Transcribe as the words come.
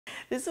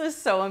This was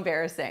so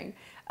embarrassing.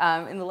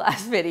 In the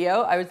last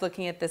video, I was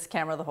looking at this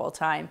camera the whole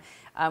time.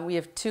 We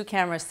have two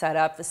cameras set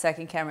up. The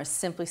second camera is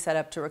simply set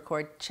up to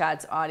record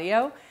Chad's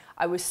audio.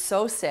 I was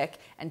so sick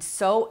and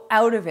so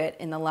out of it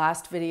in the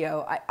last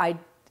video.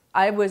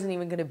 I wasn't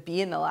even gonna be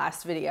in the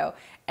last video.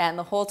 And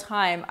the whole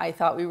time I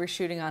thought we were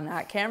shooting on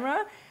that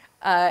camera.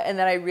 And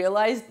then I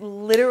realized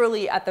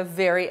literally at the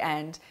very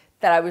end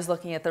that I was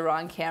looking at the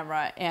wrong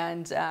camera,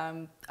 and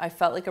I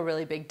felt like a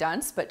really big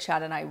dunce, but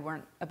Chad and I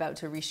weren't about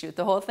to reshoot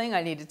the whole thing.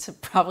 I needed to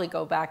probably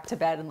go back to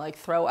bed and like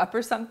throw up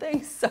or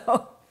something.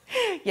 So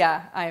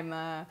yeah,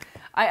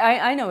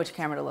 I know which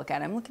camera to look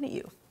at. I'm looking at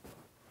you.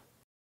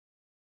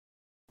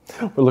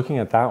 We're looking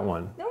at that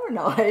one. No, we're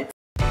not.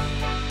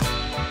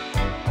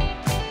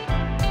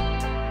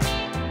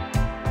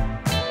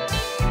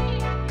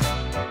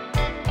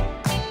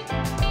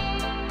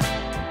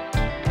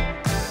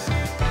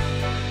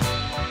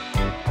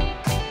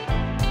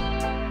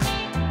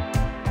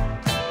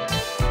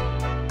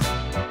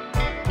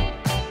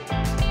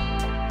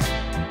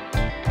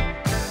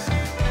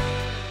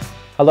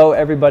 Hello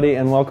everybody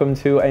and welcome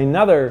to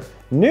another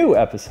new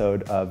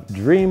episode of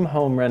Dream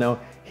Home Reno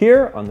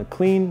here on the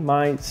Clean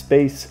My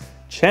Space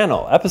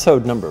channel.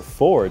 Episode number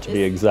 4 to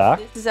be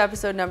exact. This is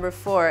episode number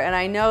 4, and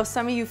I know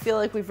some of you feel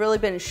like we've really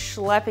been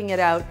schlepping it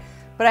out,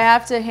 but I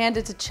have to hand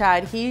it to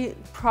Chad. He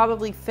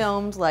probably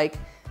filmed like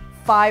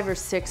 5 or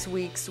 6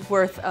 weeks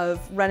worth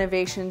of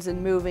renovations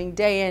and moving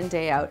day in,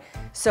 day out.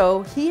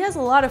 So he has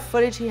a lot of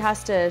footage he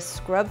has to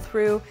scrub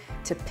through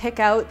to pick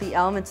out the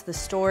elements of the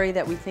story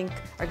that we think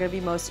are going to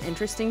be most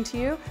interesting to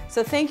you.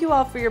 So thank you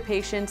all for your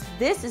patience.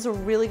 This is a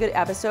really good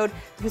episode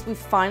because we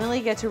finally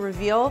get to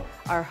reveal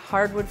our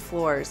hardwood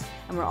floors.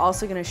 And we're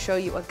also going to show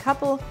you a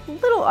couple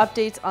little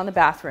updates on the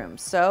bathroom.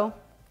 So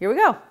here we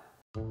go.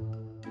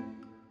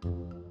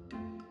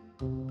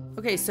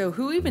 Okay, so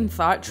who even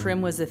thought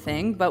trim was a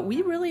thing? But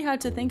we really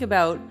had to think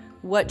about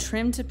what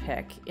trim to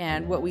pick.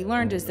 And what we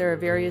learned is there are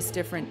various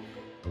different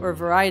or a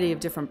variety of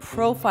different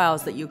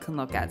profiles that you can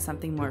look at.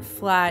 Something more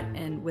flat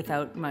and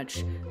without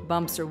much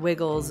bumps or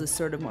wiggles is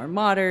sort of more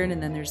modern,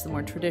 and then there's the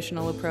more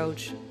traditional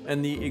approach.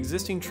 And the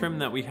existing trim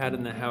that we had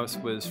in the house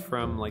was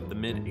from like the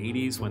mid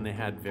 80s when they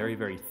had very,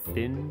 very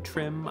thin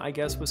trim, I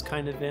guess was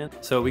kind of in.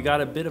 So we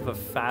got a bit of a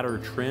fatter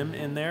trim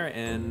in there,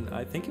 and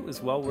I think it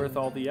was well worth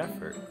all the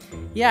effort.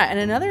 Yeah, and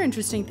another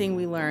interesting thing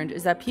we learned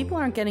is that people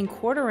aren't getting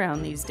quarter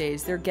round these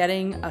days. They're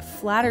getting a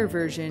flatter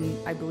version.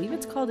 I believe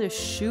it's called a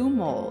shoe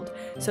mold.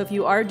 So if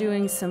you are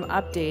doing some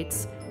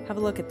updates, have a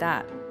look at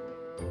that.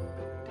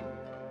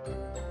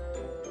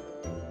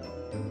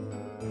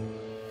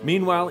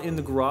 Meanwhile, in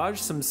the garage,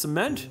 some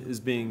cement is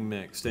being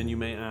mixed, and you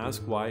may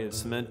ask, why is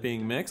cement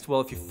being mixed?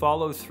 Well, if you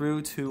follow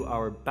through to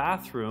our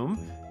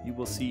bathroom, you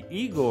will see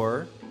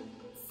Igor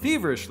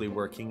feverishly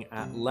working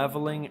at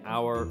leveling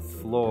our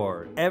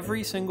floor.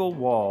 Every single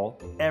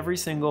wall, every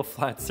single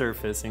flat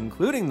surface,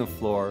 including the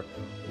floor,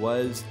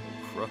 was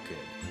crooked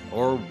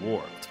or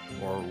warped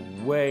or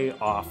way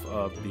off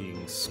of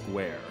being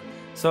square.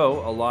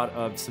 So a lot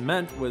of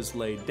cement was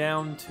laid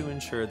down to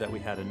ensure that we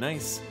had a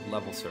nice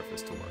level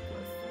surface to work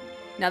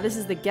with. Now this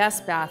is the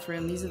guest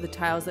bathroom. These are the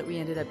tiles that we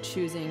ended up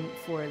choosing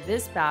for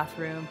this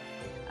bathroom.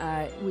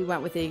 We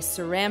went with a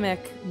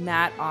ceramic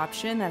matte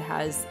option that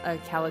has a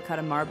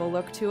Calicut marble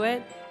look to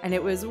it, and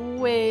it was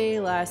way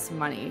less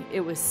money. It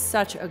was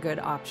such a good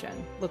option.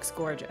 Looks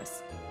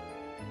gorgeous.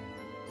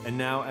 And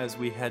now as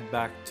we head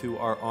back to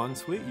our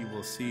ensuite, you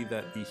will see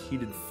that the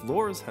heated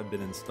floors have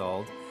been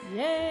installed.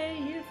 Yay,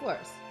 heated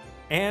floors.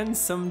 And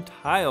some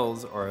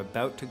tiles are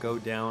about to go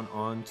down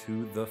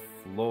onto the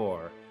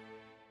floor.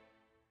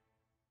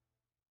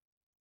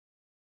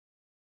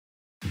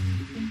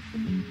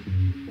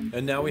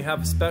 And now we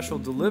have a special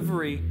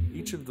delivery.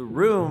 Each of the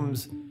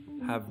rooms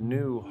have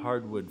new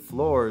hardwood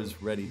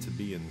floors ready to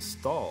be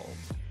installed.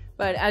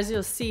 But as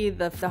you'll see,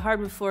 the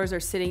hardwood floors are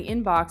sitting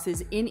in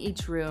boxes in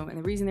each room, and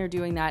the reason they're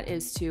doing that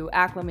is to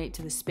acclimate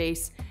to the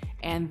space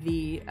and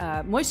the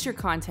moisture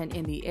content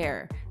in the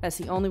air. That's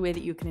the only way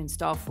that you can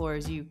install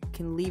floors. You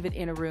can leave it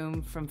in a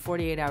room from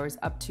 48 hours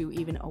up to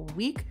even a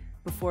week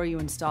before you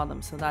install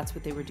them. So that's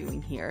what they were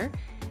doing here.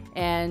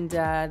 And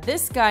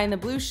this guy in the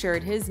blue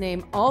shirt, his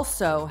name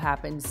also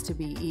happens to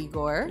be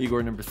Igor.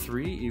 Igor number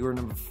 3, Igor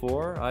number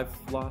 4.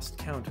 I've lost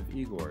count of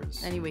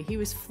Igors. Anyway, he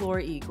was floor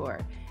Igor.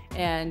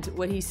 And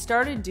what he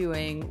started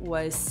doing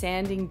was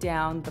sanding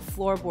down the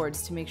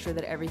floorboards to make sure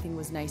that everything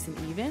was nice and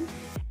even.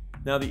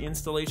 Now the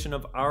installation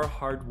of our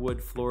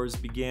hardwood floors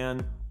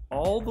began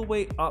all the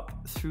way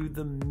up through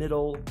the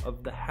middle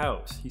of the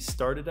house. He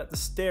started at the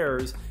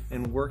stairs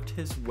and worked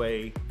his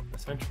way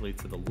essentially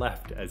to the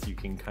left, as you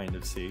can kind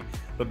of see.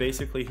 But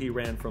basically he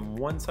ran from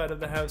one side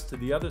of the house to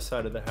the other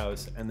side of the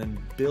house and then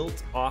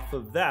built off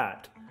of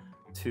that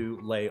to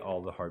lay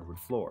all the hardwood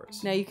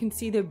floors. Now you can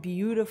see the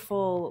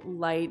beautiful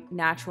light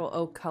natural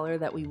oak color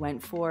that we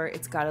went for.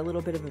 It's got a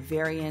little bit of a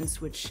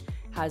variance, which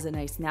has a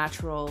nice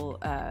natural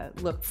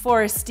look,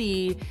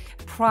 foresty,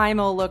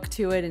 primal look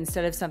to it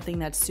instead of something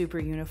that's super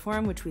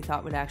uniform, which we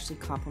thought would actually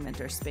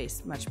complement our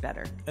space much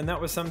better. And that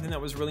was something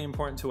that was really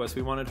important to us.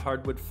 We wanted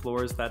hardwood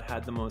floors that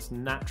had the most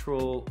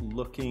natural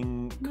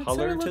looking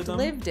color to them.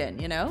 Lived in,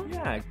 you know?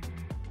 Yeah.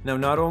 Now,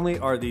 not only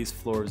are these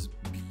floors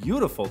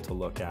beautiful to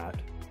look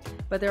at,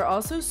 but they're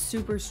also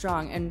super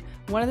strong. And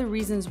one of the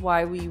reasons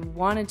why we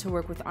wanted to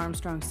work with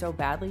Armstrong so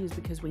badly is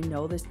because we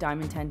know this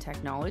Diamond 10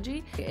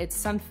 technology. It's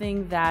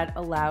something that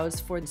allows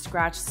for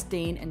scratch,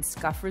 stain, and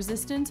scuff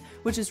resistance,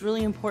 which is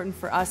really important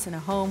for us in a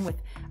home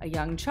with a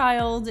young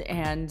child.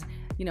 And,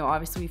 you know,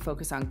 obviously we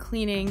focus on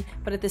cleaning,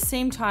 but at the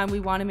same time, we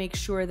want to make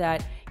sure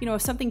that, you know,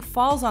 if something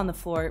falls on the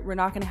floor, we're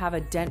not going to have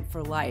a dent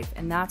for life.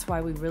 And that's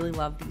why we really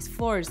love these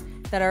floors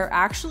that are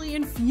actually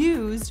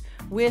infused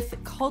with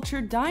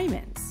cultured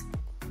diamonds.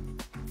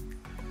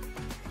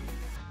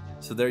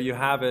 So there you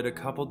have it. A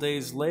couple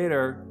days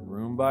later,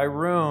 room by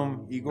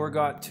room, Igor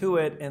got to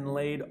it and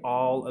laid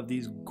all of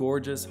these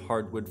gorgeous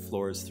hardwood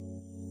floors.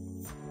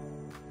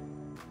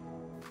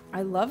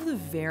 I love the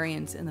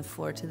variance in the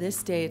floor. To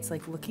this day, it's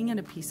like looking at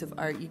a piece of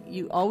art.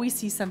 You always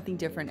see something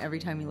different every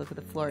time you look at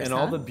the floors. And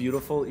all the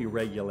beautiful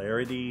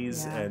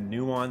irregularities and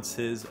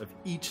nuances of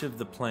each of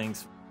the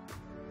planks.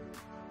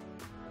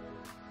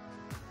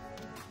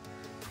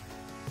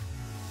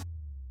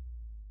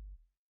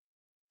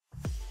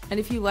 And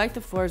if you like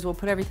the floors, we'll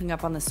put everything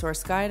up on the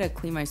source guide at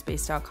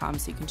cleanmyspace.com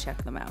so you can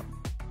check them out.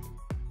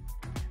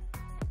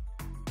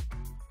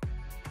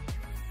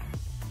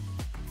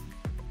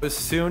 As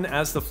soon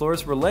as the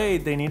floors were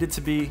laid, they needed to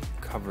be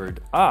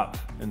covered up.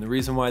 And the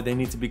reason why they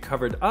need to be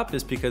covered up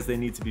is because they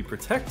need to be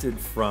protected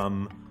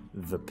from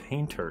the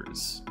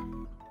painters.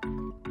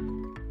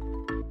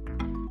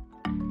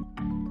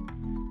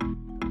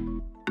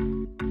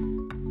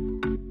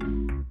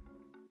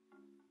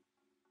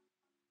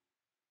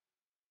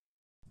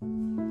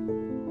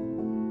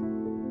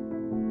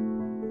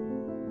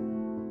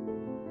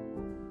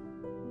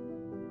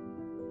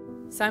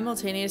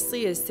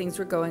 Simultaneously, as things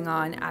were going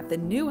on at the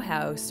new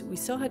house, we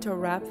still had to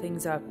wrap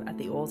things up at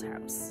the old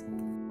house.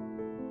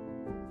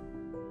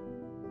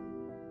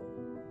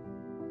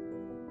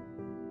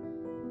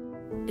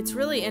 It's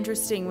really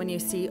interesting when you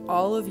see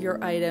all of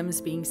your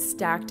items being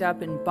stacked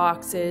up in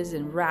boxes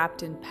and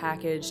wrapped and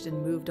packaged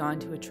and moved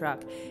onto a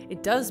truck.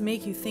 It does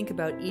make you think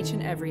about each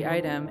and every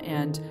item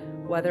and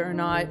whether or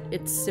not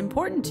it's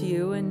important to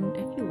you and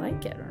if you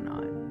like it or not.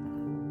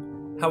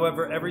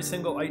 However, every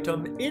single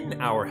item in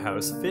our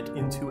house fit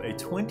into a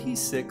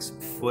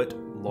 26-foot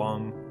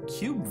long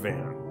cube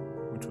van,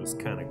 which was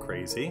kind of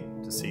crazy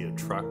to see a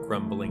truck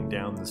rumbling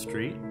down the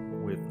street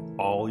with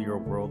all your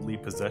worldly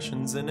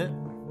possessions in it.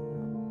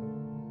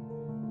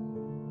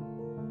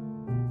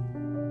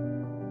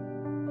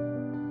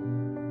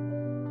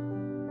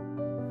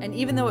 And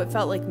even though it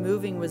felt like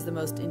moving was the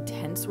most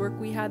intense work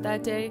we had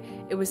that day,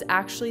 it was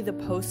actually the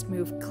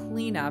post-move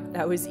cleanup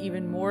that was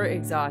even more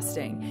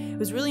exhausting. It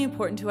was really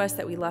important to us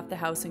that we left the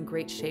house in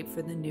great shape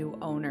for the new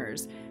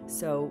owners,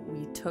 so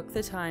we took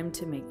the time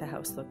to make the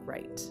house look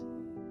right.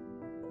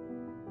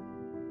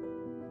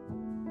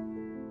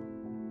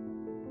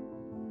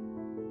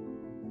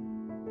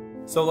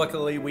 So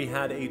luckily we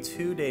had a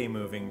 2-day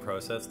moving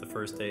process. The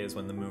first day is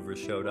when the movers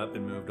showed up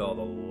and moved all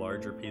the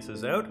larger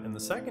pieces out, and the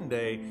second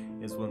day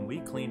is when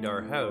we cleaned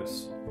our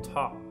house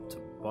top to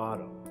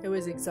bottom. It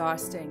was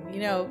exhausting.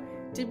 You know,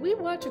 did we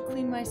watch a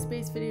Clean My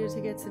Space video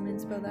to get some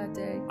inspo that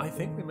day? I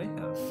think we may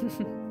have.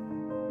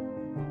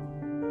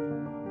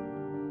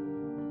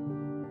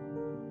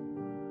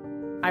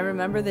 I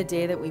remember the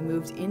day that we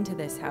moved into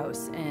this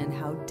house and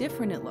how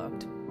different it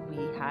looked.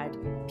 We had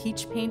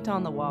peach paint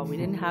on the wall. We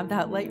didn't have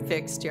that light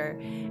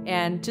fixture.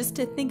 And just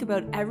to think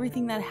about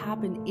everything that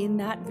happened in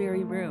that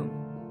very room.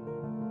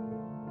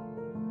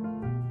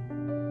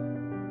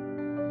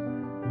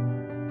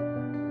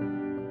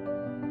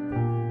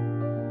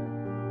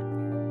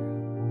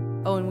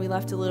 Oh, and we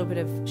left a little bit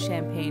of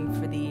champagne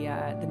for the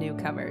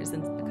newcomers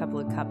and a couple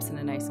of cups and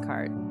a nice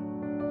card.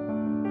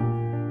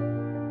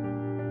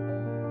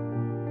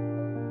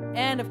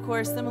 And of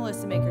course, the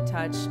Melissa Maker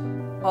touch.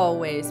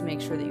 Always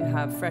make sure that you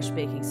have fresh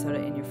baking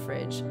soda in your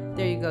fridge.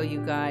 There you go,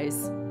 you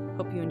guys.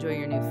 Hope you enjoy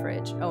your new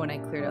fridge. Oh, and I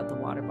cleared out the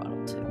water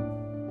bottle too.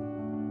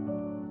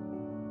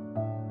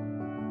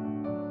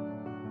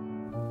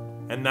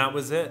 And that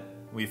was it.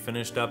 We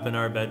finished up in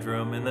our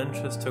bedroom and then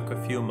just took a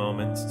few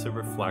moments to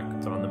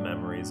reflect on the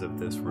memories of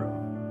this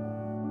room.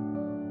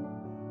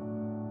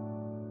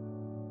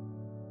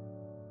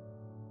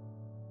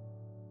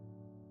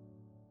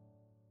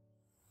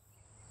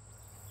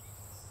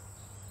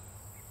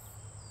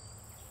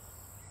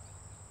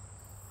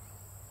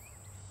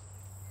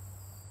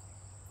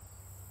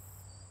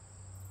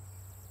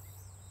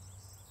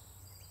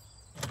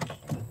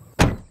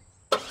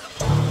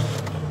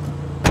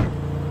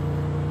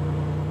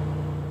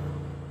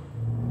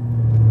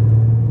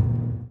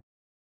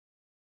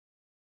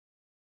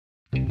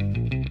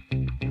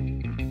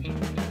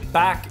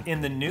 Back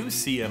in the new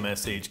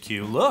CMS HQ,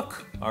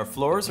 look, our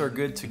floors are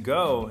good to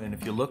go, and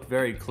if you look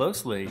very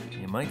closely,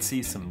 you might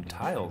see some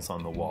tiles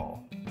on the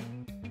wall.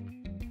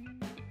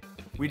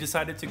 We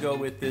decided to go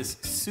with this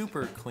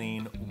super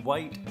clean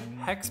white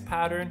hex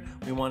pattern.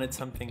 We wanted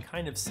something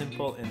kind of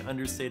simple and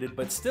understated,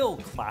 but still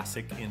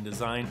classic in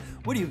design.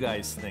 What do you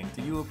guys think?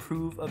 Do you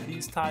approve of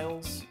these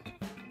tiles?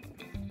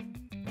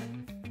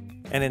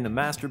 And in the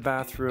master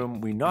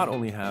bathroom, we not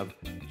only have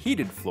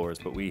heated floors,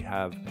 but we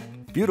have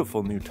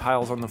beautiful new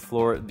tiles on the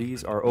floor.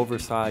 These are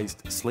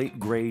oversized slate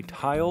gray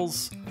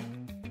tiles.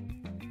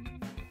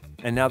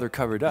 And now they're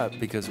covered up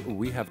because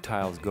we have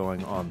tiles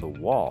going on the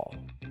wall.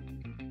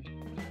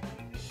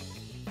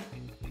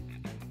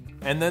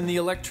 And then the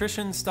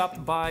electrician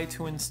stopped by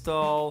to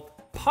install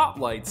pot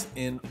lights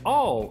in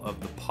all of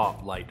the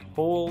pot light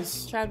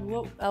holes. Chad,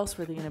 what else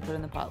were they going to put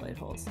in the pot light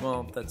holes?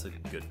 Well, that's a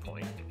good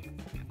point.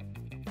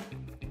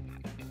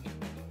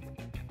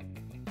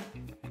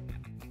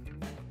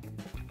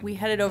 We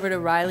headed over to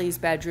Riley's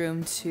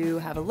bedroom to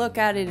have a look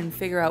at it and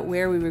figure out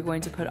where we were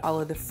going to put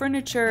all of the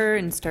furniture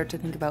and start to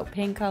think about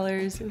paint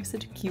colors. It was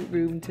such a cute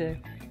room to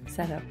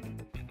set up.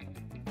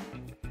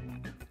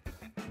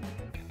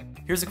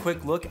 Here's a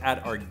quick look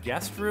at our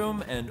guest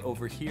room, and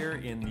over here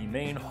in the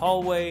main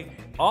hallway,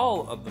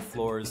 all of the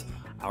floors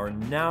are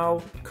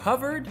now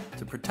covered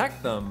to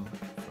protect them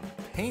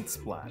from paint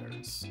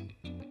splatters.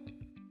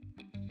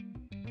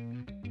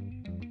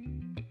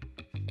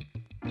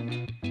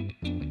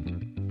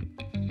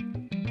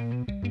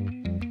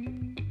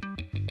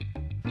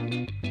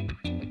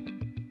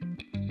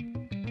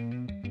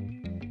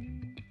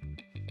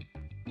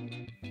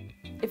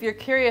 If you're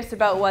curious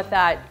about what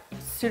that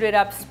suited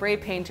up spray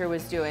painter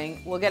was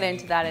doing, we'll get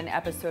into that in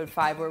episode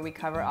 5 where we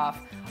cover off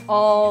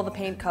all the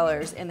paint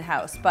colors in the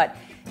house. But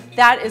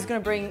that is going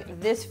to bring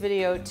this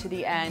video to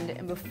the end.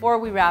 And before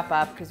we wrap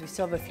up, because we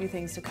still have a few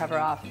things to cover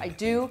off, I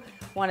do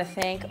want to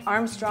thank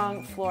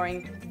Armstrong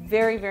Flooring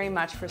very, very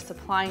much for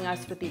supplying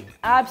us with the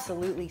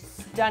absolutely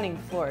stunning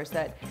floors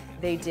that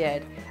they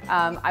did.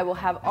 I will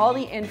have all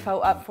the info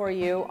up for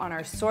you on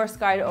our source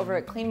guide over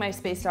at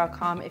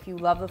cleanmyspace.com. If you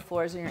love the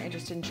floors and you're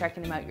interested in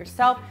checking them out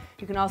yourself,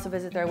 you can also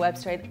visit their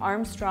website,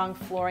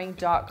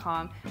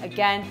 armstrongflooring.com.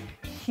 Again,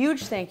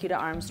 huge thank you to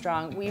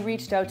Armstrong. We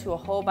reached out to a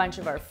whole bunch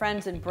of our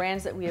friends and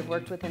brands that we have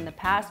worked with in the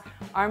past.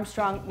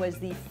 Armstrong was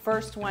the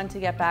first one to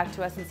get back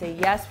to us and say,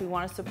 yes, we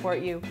want to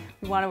support you.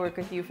 We want to work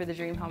with you for the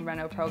Dream Home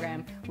Reno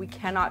program. We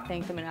cannot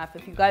thank them enough.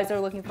 If you guys are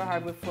looking for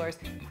hardwood floors,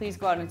 please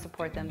go out and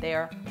support them. They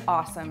are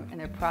awesome and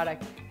their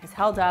product has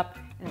held up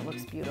and it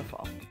looks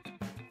beautiful.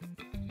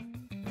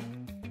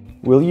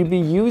 Will you be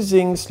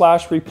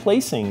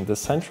using/replacing the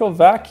central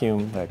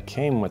vacuum that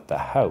came with the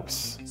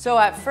house? So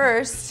at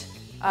first,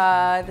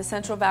 the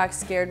central vac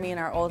scared me in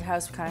our old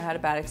house. We kind of had a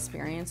bad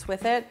experience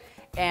with it.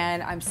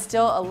 And I'm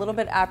still a little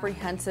bit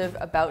apprehensive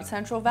about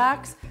central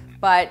vacs,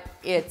 but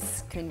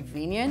it's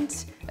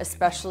convenient,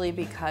 especially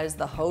because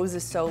the hose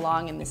is so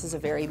long and this is a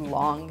very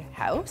long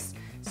house.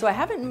 So I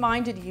haven't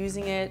minded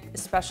using it,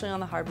 especially on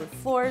the hardwood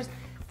floors.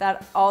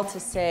 That all to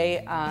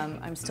say,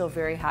 I'm still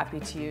very happy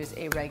to use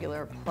a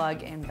regular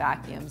plug-in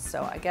vacuum.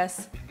 So I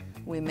guess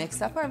we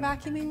mix up our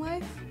vacuuming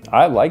life.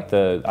 I like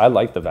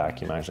the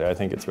vacuum actually. I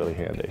think it's really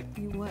handy.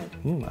 You would.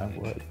 I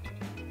would.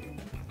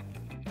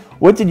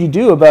 What did you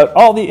do about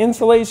all the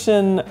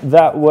insulation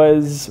that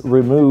was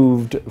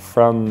removed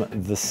from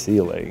the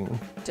ceiling?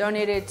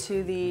 Donated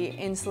to the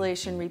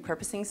Insulation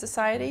Repurposing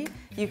Society.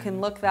 You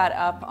can look that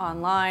up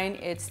online.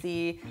 It's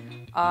the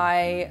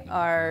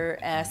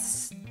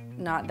IRS,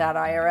 not that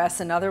IRS,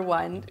 another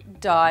one,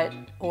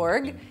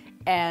 .org.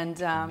 And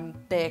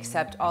they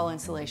accept all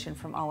insulation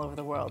from all over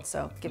the world,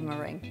 so give them a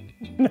ring.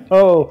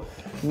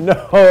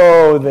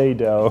 No, they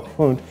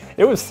don't.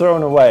 It was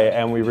thrown away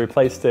and we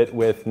replaced it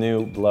with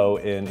new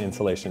blow-in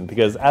insulation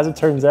because as it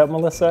turns out,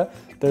 Melissa,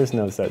 there's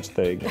no such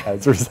thing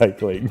as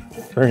recycling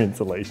for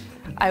insulation.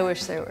 I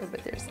wish there were,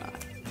 but there's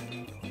not.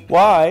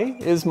 Why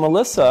is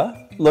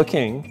Melissa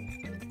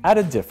looking at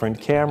a different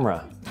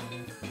camera?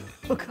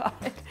 Oh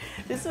God,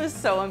 this was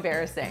so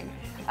embarrassing.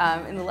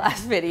 In the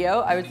last video,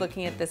 I was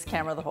looking at this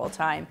camera the whole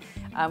time.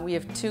 We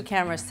have 2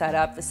 cameras set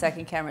up. The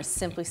second camera is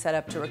simply set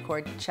up to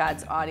record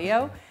Chad's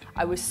audio.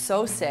 I was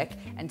so sick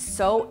and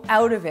so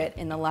out of it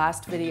in the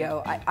last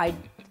video.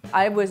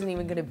 I wasn't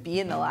even gonna be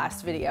in the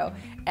last video.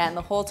 And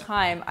the whole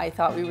time I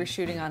thought we were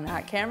shooting on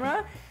that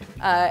camera.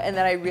 And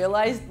then I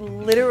realized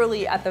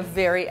literally at the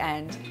very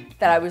end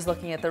that I was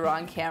looking at the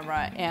wrong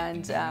camera.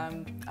 And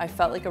I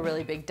felt like a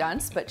really big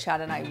dunce, but Chad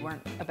and I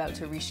weren't about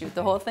to reshoot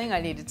the whole thing. I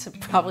needed to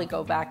probably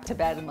go back to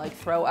bed and like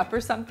throw up or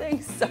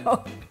something.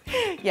 So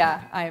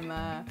yeah, I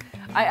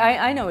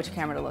know which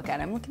camera to look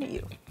at. I'm looking at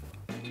you.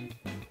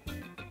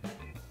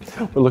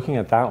 We're looking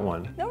at that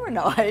one. No, we're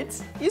not.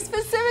 You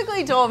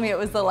specifically told me it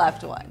was the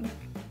left one.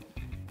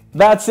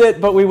 That's it,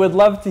 but we would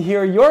love to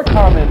hear your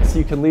comments.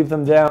 You can leave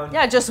them down.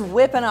 Yeah, just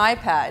whip an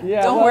iPad.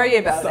 Yeah, Don't worry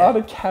about it. It's on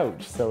a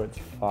couch, so it's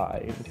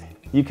fine.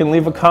 You can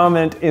leave a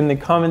comment in the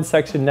comment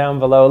section down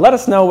below. Let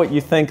us know what you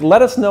think.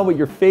 Let us know what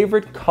your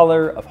favorite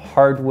color of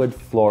hardwood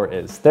floor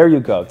is. There you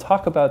go.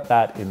 Talk about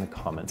that in the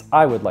comments.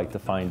 I would like to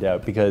find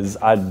out because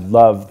I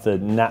love the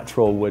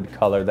natural wood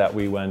color that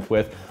we went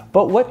with.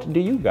 But what do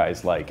you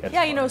guys like?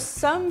 Yeah, you know,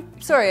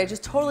 sorry, I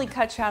just totally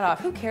cut Chad off.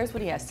 Who cares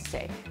what he has to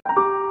say?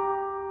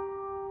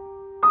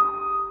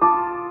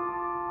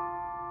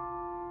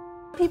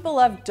 People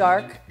love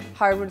dark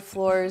hardwood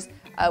floors.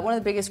 One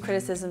of the biggest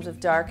criticisms of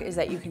dark is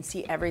that you can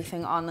see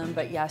everything on them,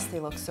 but yes, they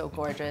look so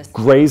gorgeous.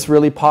 Gray's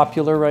really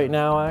popular right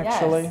now,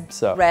 actually. Yes.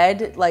 So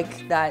red,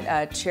 like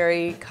that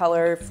cherry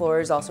color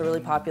floor is also really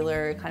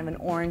popular, kind of an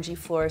orangey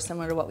floor,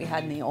 similar to what we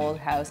had in the old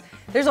house.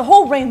 There's a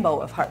whole rainbow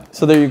of hardwood.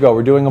 So there you go.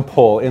 We're doing a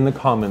poll in the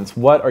comments.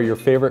 What are your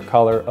favorite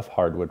color of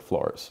hardwood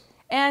floors?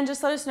 And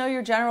just let us know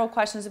your general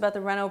questions about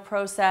the reno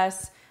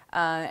process.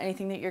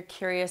 Anything that you're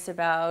curious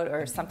about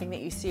or something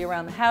that you see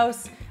around the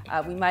house.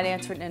 We might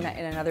answer it in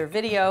another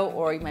video,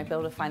 or you might be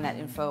able to find that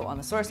info on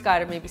the source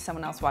guide, or maybe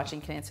someone else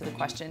watching can answer the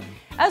question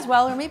as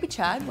well, or maybe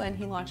Chad when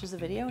he launches a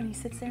video and he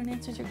sits there and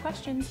answers your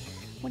questions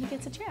when he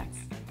gets a chance.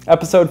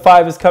 Episode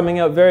 5 is coming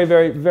out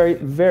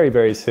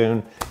very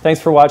soon.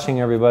 Thanks for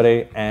watching,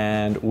 everybody,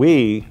 and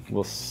we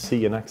will see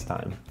you next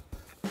time.